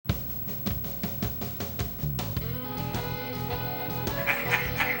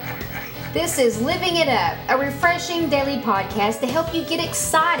This is Living It Up, a refreshing daily podcast to help you get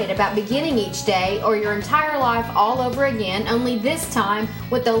excited about beginning each day or your entire life all over again, only this time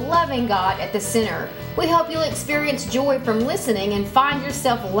with the loving God at the center. We hope you'll experience joy from listening and find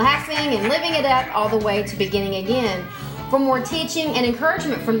yourself laughing and living it up all the way to beginning again. For more teaching and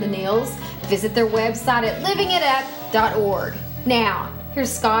encouragement from the Neals, visit their website at livingitup.org. Now,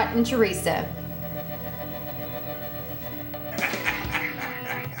 here's Scott and Teresa.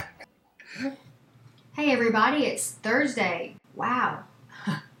 Hey everybody, it's Thursday. Wow.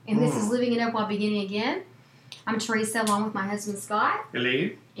 And this is Living It Up While Beginning Again. I'm Teresa along with my husband Scott.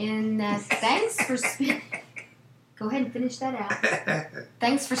 Hello. And thanks for go ahead and finish that out.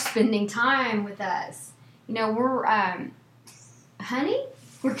 Thanks for spending time with us. You know, we're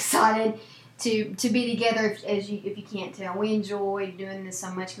we're excited to be together if you can't tell. We enjoy doing this so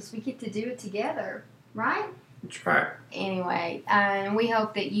much because we get to do it together, right? That's right. Anyway, and we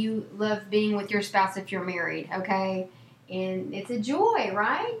hope that you love being with your spouse if you're married, okay? And it's a joy,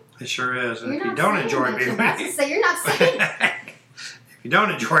 right? It sure is. And You're if you not don't saying enjoy much being about with to say you're not saying. if you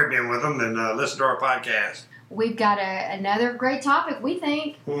don't enjoy being with them, then listen to our podcast. We've got another great topic, we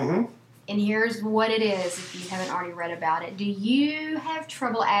think. Mm-hmm. And here's what it is, if you haven't already read about it. Do you have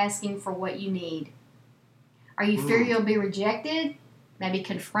trouble asking for what you need? Are you fear you'll be rejected? Maybe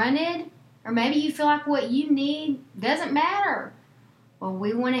confronted? Or maybe you feel like what you need doesn't matter. Well,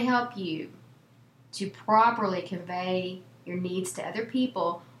 we want to help you to properly convey your needs to other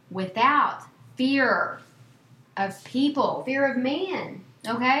people without fear of people, fear of man,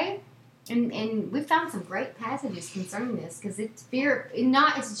 okay? And we've found some great passages concerning this because it's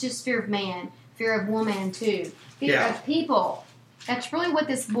it's just fear of man, fear of woman too, fear of people. That's really what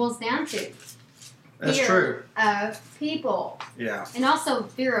this boils down to. That's true. Of people. Yeah. And also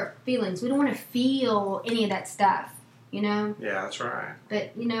fear of feelings. We don't want to feel any of that stuff, you know? Yeah, that's right.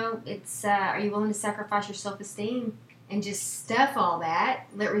 But, you know, it's, are you willing to sacrifice your self-esteem and just stuff all that,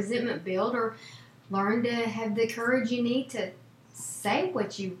 let resentment build, or learn to have the courage you need to say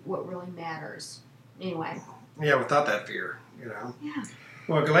what really matters? Anyway. Yeah, without that fear, you know? Yeah.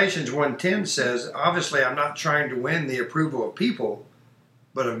 Well, Galatians 1:10 says, obviously I'm not trying to win the approval of people,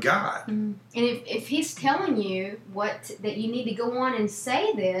 but of God. Mm-hmm. And if he's telling you that you need to go on and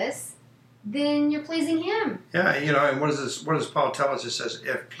say this, then you're pleasing him. Yeah, you know, and what does Paul tell us? It says,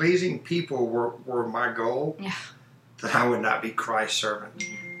 if pleasing people were my goal, then I would not be Christ's servant.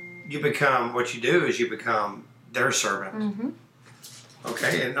 Mm-hmm. You become their servant. Mm-hmm.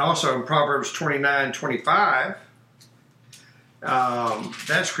 Okay, and also in Proverbs 29:25,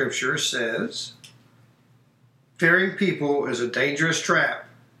 that scripture says, fearing people is a dangerous trap,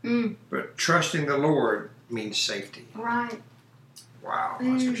 but trusting the Lord means safety. Right. Wow,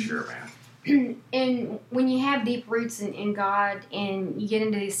 that's for sure, man. And when you have deep roots in God and you get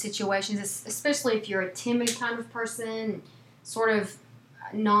into these situations, especially if you're a timid kind of person, sort of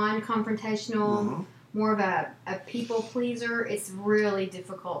non-confrontational, more of a people pleaser, it's really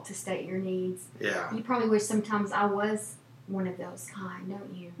difficult to state your needs. Yeah. You probably wish sometimes I was one of those kind,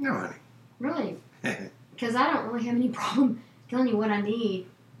 don't you? No, honey. Really? Because I don't really have any problem telling you what I need.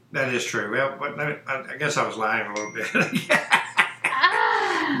 That is true. Well, but I guess I was lying a little bit.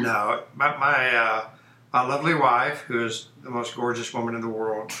 No, my lovely wife, who is the most gorgeous woman in the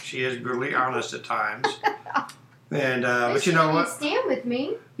world, she is brutally honest at times. And but you know what? Stand with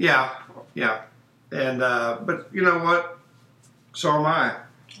me. Yeah. And but you know what? So am I.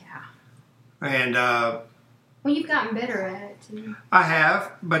 Yeah. And well, you've gotten better at it too. I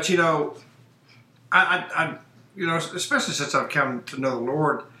have, but you know, I you know, especially since I've come to know the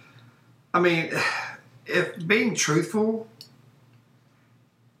Lord. I mean, if being truthful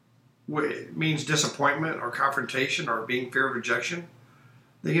means disappointment or confrontation or being fear of rejection,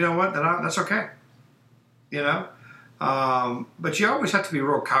 then you know what? That's okay. You know, but you always have to be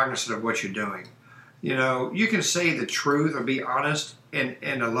real cognizant of what you're doing. You know, you can say the truth or be honest in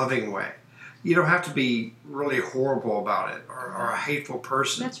a loving way. You don't have to be really horrible about it or a hateful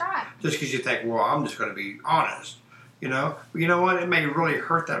person. That's right. Just because you think, well, I'm just going to be honest. You know what? It may really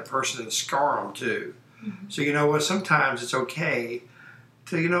hurt that person and scar them too. Mm-hmm. So you know what? Sometimes it's okay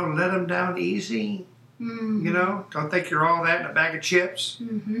to, let them down easy. Mm-hmm. You know, don't think you're all that in a bag of chips.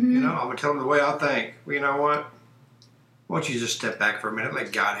 Mm-hmm. You know, I'm going to tell them the way I think. Well, you know what? Why don't you just step back for a minute,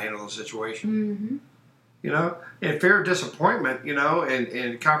 let God handle the situation? Mm-hmm. You know, and fear of disappointment,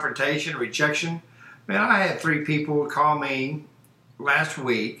 and confrontation, rejection. Man, I had 3 people call me last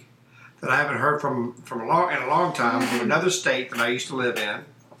week that I haven't heard from in a long time, from another state that I used to live in,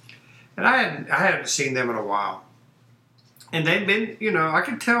 and I hadn't seen them in a while. And they've been, I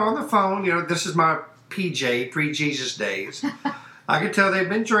could tell on the phone, this is my PJ, pre-Jesus days. I could tell they've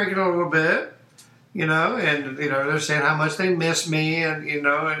been drinking a little bit, and they're saying how much they miss me, and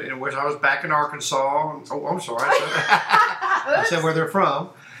and wish I was back in Arkansas. Oh, I'm sorry, I said where they're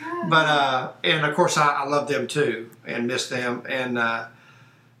from, but and of course I love them too and miss them, and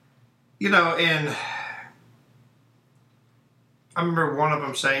and I remember one of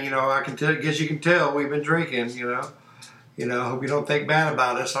them saying, I can tell, guess you can tell we've been drinking, hope you don't think bad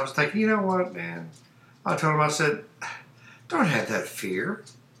about us. I was thinking, you know what, man? I told him, I said, don't have that fear.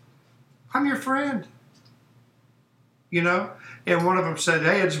 I'm your friend. And one of them said,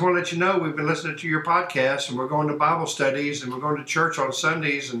 hey, I just want to let you know we've been listening to your podcast and we're going to Bible studies and we're going to church on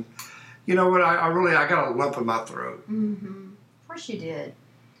Sundays. And you know what? I got a lump in my throat. Mm-hmm. Of course you did.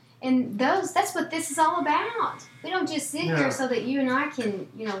 And that's what this is all about. We don't just sit here so that you and I can,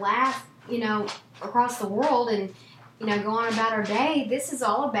 laugh, across the world and, go on about our day. This is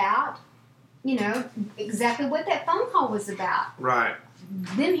all about, exactly what that phone call was about. Right.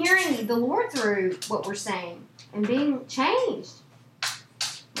 Them hearing the Lord through what we're saying and being changed.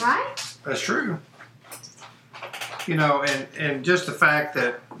 Right? That's true. And just the fact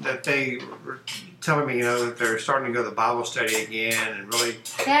that they were telling me, that they're starting to go to the Bible study again and really...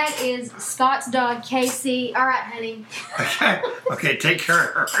 That is Scott's dog, Casey. All right, honey. Okay, take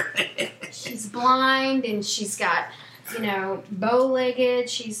care of her. She's blind and she's got, bow-legged.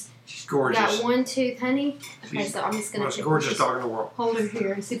 She's gorgeous. Got one tooth, honey. Okay, so I'm just going to... Most gorgeous dog in the world. Hold her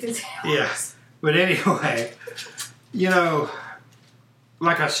here and see if it's... Yes. But anyway,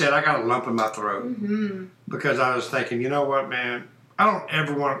 like I said, I got a lump in my throat. Mm-hmm. Because I was thinking, you know what, man? I don't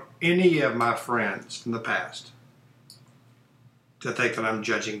ever want any of my friends from the past to think that I'm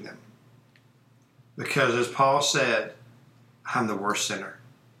judging them. Because as Paul said, I'm the worst sinner.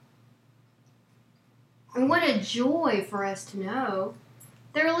 And what a joy for us to know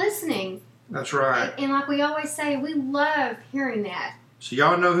they're listening. That's right. And like we always say, we love hearing that. So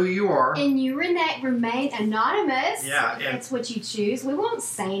y'all know who you are. And you remain anonymous. Yeah. If that's what you choose. We won't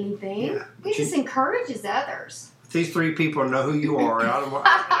say anything. Yeah, We just encourages others. These three people know who you are.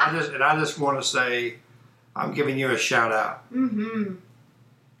 And I just want to say, I'm giving you a shout out. Mm-hmm.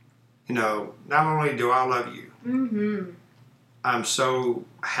 Not only do I love you, mm-hmm. I'm so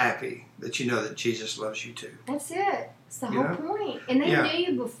happy that you know that Jesus loves you too. That's it. That's the whole point. And they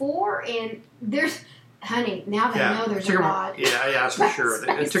knew you before, and there's... Honey, now they know there's a God. Yeah, that's for sure.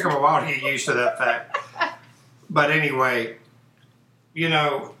 It took them a while to get used to that fact. But anyway,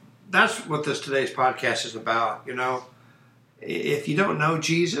 that's what today's podcast is about. If you don't know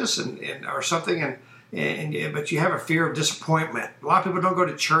Jesus or something, but you have a fear of disappointment. A lot of people don't go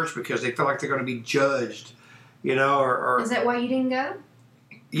to church because they feel like they're going to be judged. Or is that why you didn't go?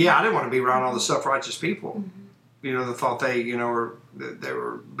 Yeah, I didn't want to be around all the self-righteous people. Mm-hmm. That thought they were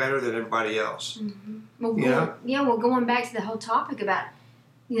better than everybody else. Mm-hmm. Well, going back to the whole topic about,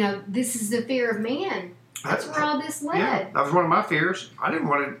 this is the fear of man. That's where all this led. Yeah, that was one of my fears. I didn't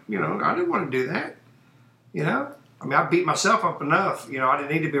want to do that. I beat myself up enough. I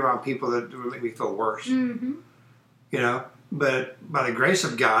didn't need to be around people that would make me feel worse. Mm-hmm. But by the grace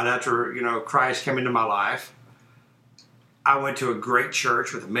of God, after, Christ came into my life, I went to a great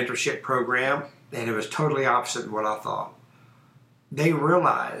church with a mentorship program, and it was totally opposite of what I thought. They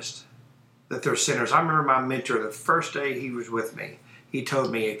realized that they're sinners. I remember my mentor, the first day he was with me, he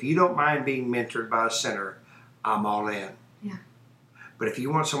told me, if you don't mind being mentored by a sinner, I'm all in. Yeah. But if you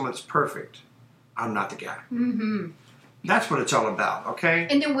want someone that's perfect, I'm not the guy. Mm-hmm. That's what it's all about, okay?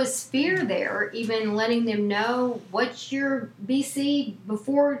 And there was fear there, even letting them know what your BC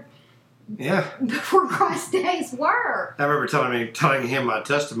before Christ's days were. I remember telling him my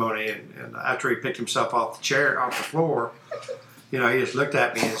testimony, and after he picked himself off the floor, he just looked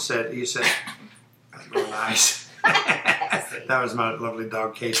at me and said, that's real nice. That was my lovely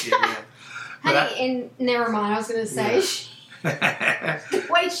dog, Casey, again. Honey, and never mind, I was going to say, the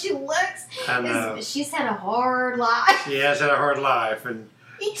way she looks, she's had a hard life. She has had a hard life. And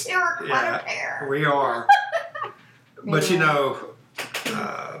you two are quite a pair. We are. But,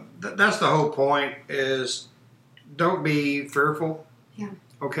 that's the whole point is don't be fearful. Yeah.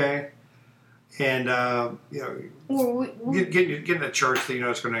 Okay? And, get in a church that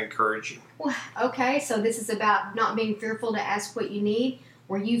it's going to encourage you. Well, okay, so this is about not being fearful to ask what you need.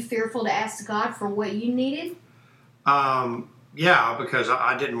 Were you fearful to ask God for what you needed? Yeah, because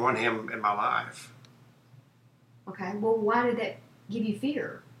I didn't want him in my life. Okay, well, why did that give you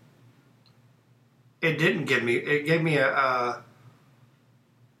fear? It didn't give me. It gave me a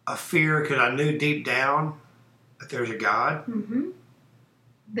fear because I knew deep down that there's a God. Mm-hmm.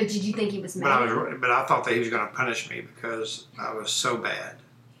 But did you think he was mad? But I thought that he was going to punish me because I was so bad.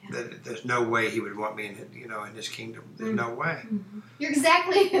 Yeah. that there's no way he would want me in his kingdom. There's no way. Mm-hmm. You're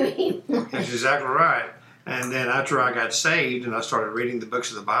exactly who he wants. That's exactly right. And then after I got saved and I started reading the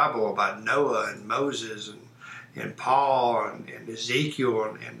books of the Bible about Noah and Moses and Paul and Ezekiel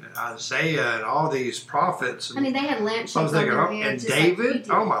and Isaiah and all these prophets. And they had lampshades I was thinking, on their head, and just David,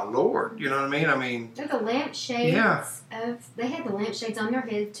 like oh my Lord, you know what I mean? They're the lampshades they had the lampshades on their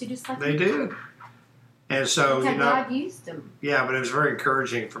head too, just like they did. And so, that's how God used them. Yeah, but it was very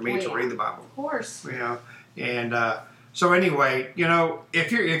encouraging for me to read the Bible. Of course. And so anyway,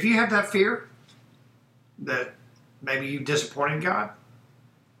 if you have that fear that maybe you disappointed God,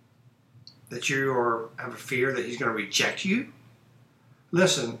 that you have a fear that he's going to reject you,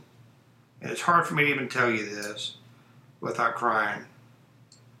 listen, and it's hard for me to even tell you this without crying.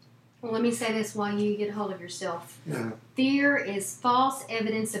 Well, let me say this while you get a hold of yourself. Yeah. Fear is false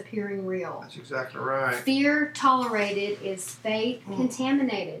evidence appearing real. That's exactly right. Fear tolerated is faith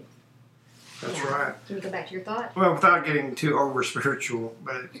contaminated. That's right. Can you go back to your thought? Well, without getting too over spiritual,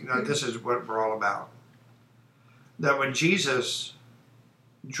 but this is what we're all about. That when Jesus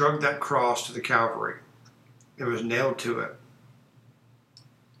drug that cross to the Calvary, it was nailed to it.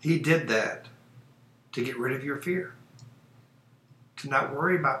 He did that to get rid of your fear. To not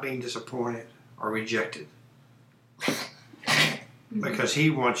worry about being disappointed or rejected. Because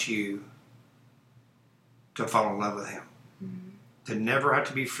he wants you to fall in love with him. To never have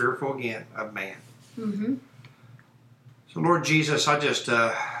to be fearful again of man. So Lord Jesus, I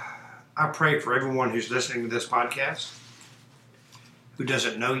pray for everyone who's listening to this podcast, who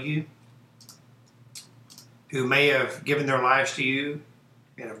doesn't know you, who may have given their lives to you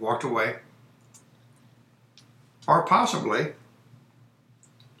and have walked away, or possibly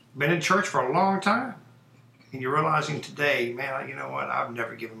been in church for a long time, and you're realizing today, man, you know what? I've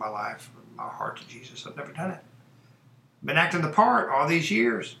never given my life, my heart to Jesus. I've never done it. Been acting the part all these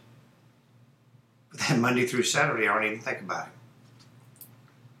years. But then Monday through Saturday, I don't even think about it.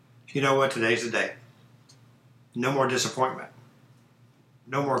 You know what? Today's the day. No more disappointment.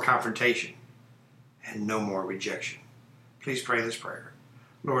 No more confrontation. And no more rejection. Please pray this prayer.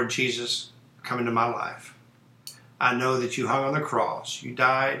 Lord Jesus, come into my life. I know that you hung on the cross. You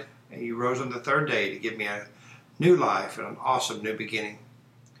died and you rose on the third day to give me a new life and an awesome new beginning.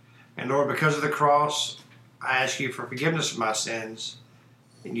 And Lord, because of the cross, I ask you for forgiveness of my sins,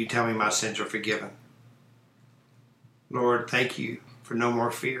 and you tell me my sins are forgiven. Lord, thank you for no more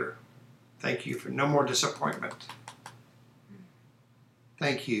fear. Thank you for no more disappointment.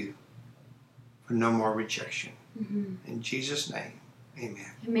 Thank you for no more rejection. In Jesus' name,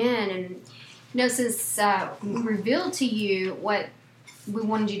 amen. Amen. And since we revealed to you what we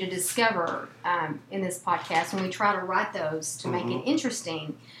wanted you to discover in this podcast, when we try to write those to make it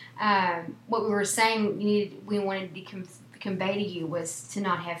interesting, what we were saying we wanted to convey to you was to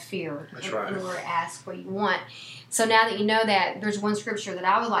not have fear. That's right. In order to ask what you want. So now that you know that, there's one scripture that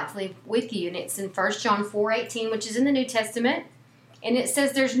I would like to leave with you, and it's in 1 John 4:18, which is in the New Testament. And it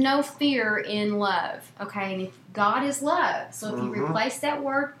says there's no fear in love. Okay, and if God is love. So if you replace that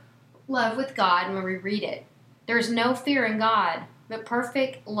word love with God, and when we read it, there's no fear in God, but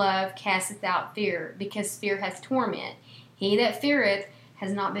perfect love casteth out fear, because fear hath torment. He that feareth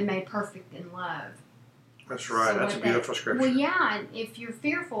has not been made perfect in love. That's right. So that's a beautiful scripture. Well, yeah, and if you're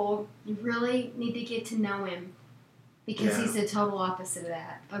fearful, you really need to get to know him, because he's the total opposite of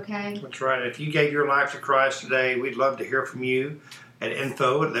that, okay? That's right. If you gave your life to Christ today, we'd love to hear from you at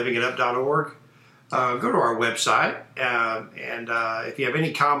info@livingitup.org. Go to our website, and if you have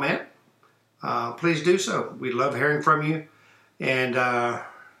any comment, please do so. We love hearing from you. And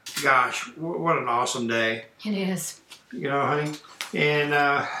gosh, what an awesome day. It is. Honey.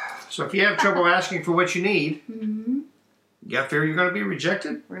 And so if you have trouble asking for what you need, you got fear you're going to be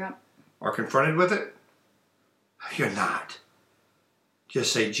rejected or confronted with it, you're not.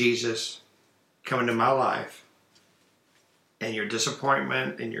 Just say, Jesus, come into my life. And your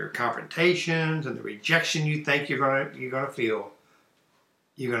disappointment and your confrontations and the rejection you think you're gonna feel,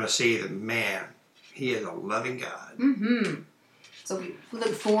 you're gonna see that, man, he is a loving God. So we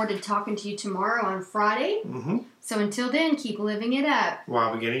look forward to talking to you tomorrow on Friday. So until then, keep living it up.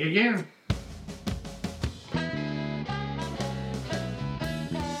 While beginning again.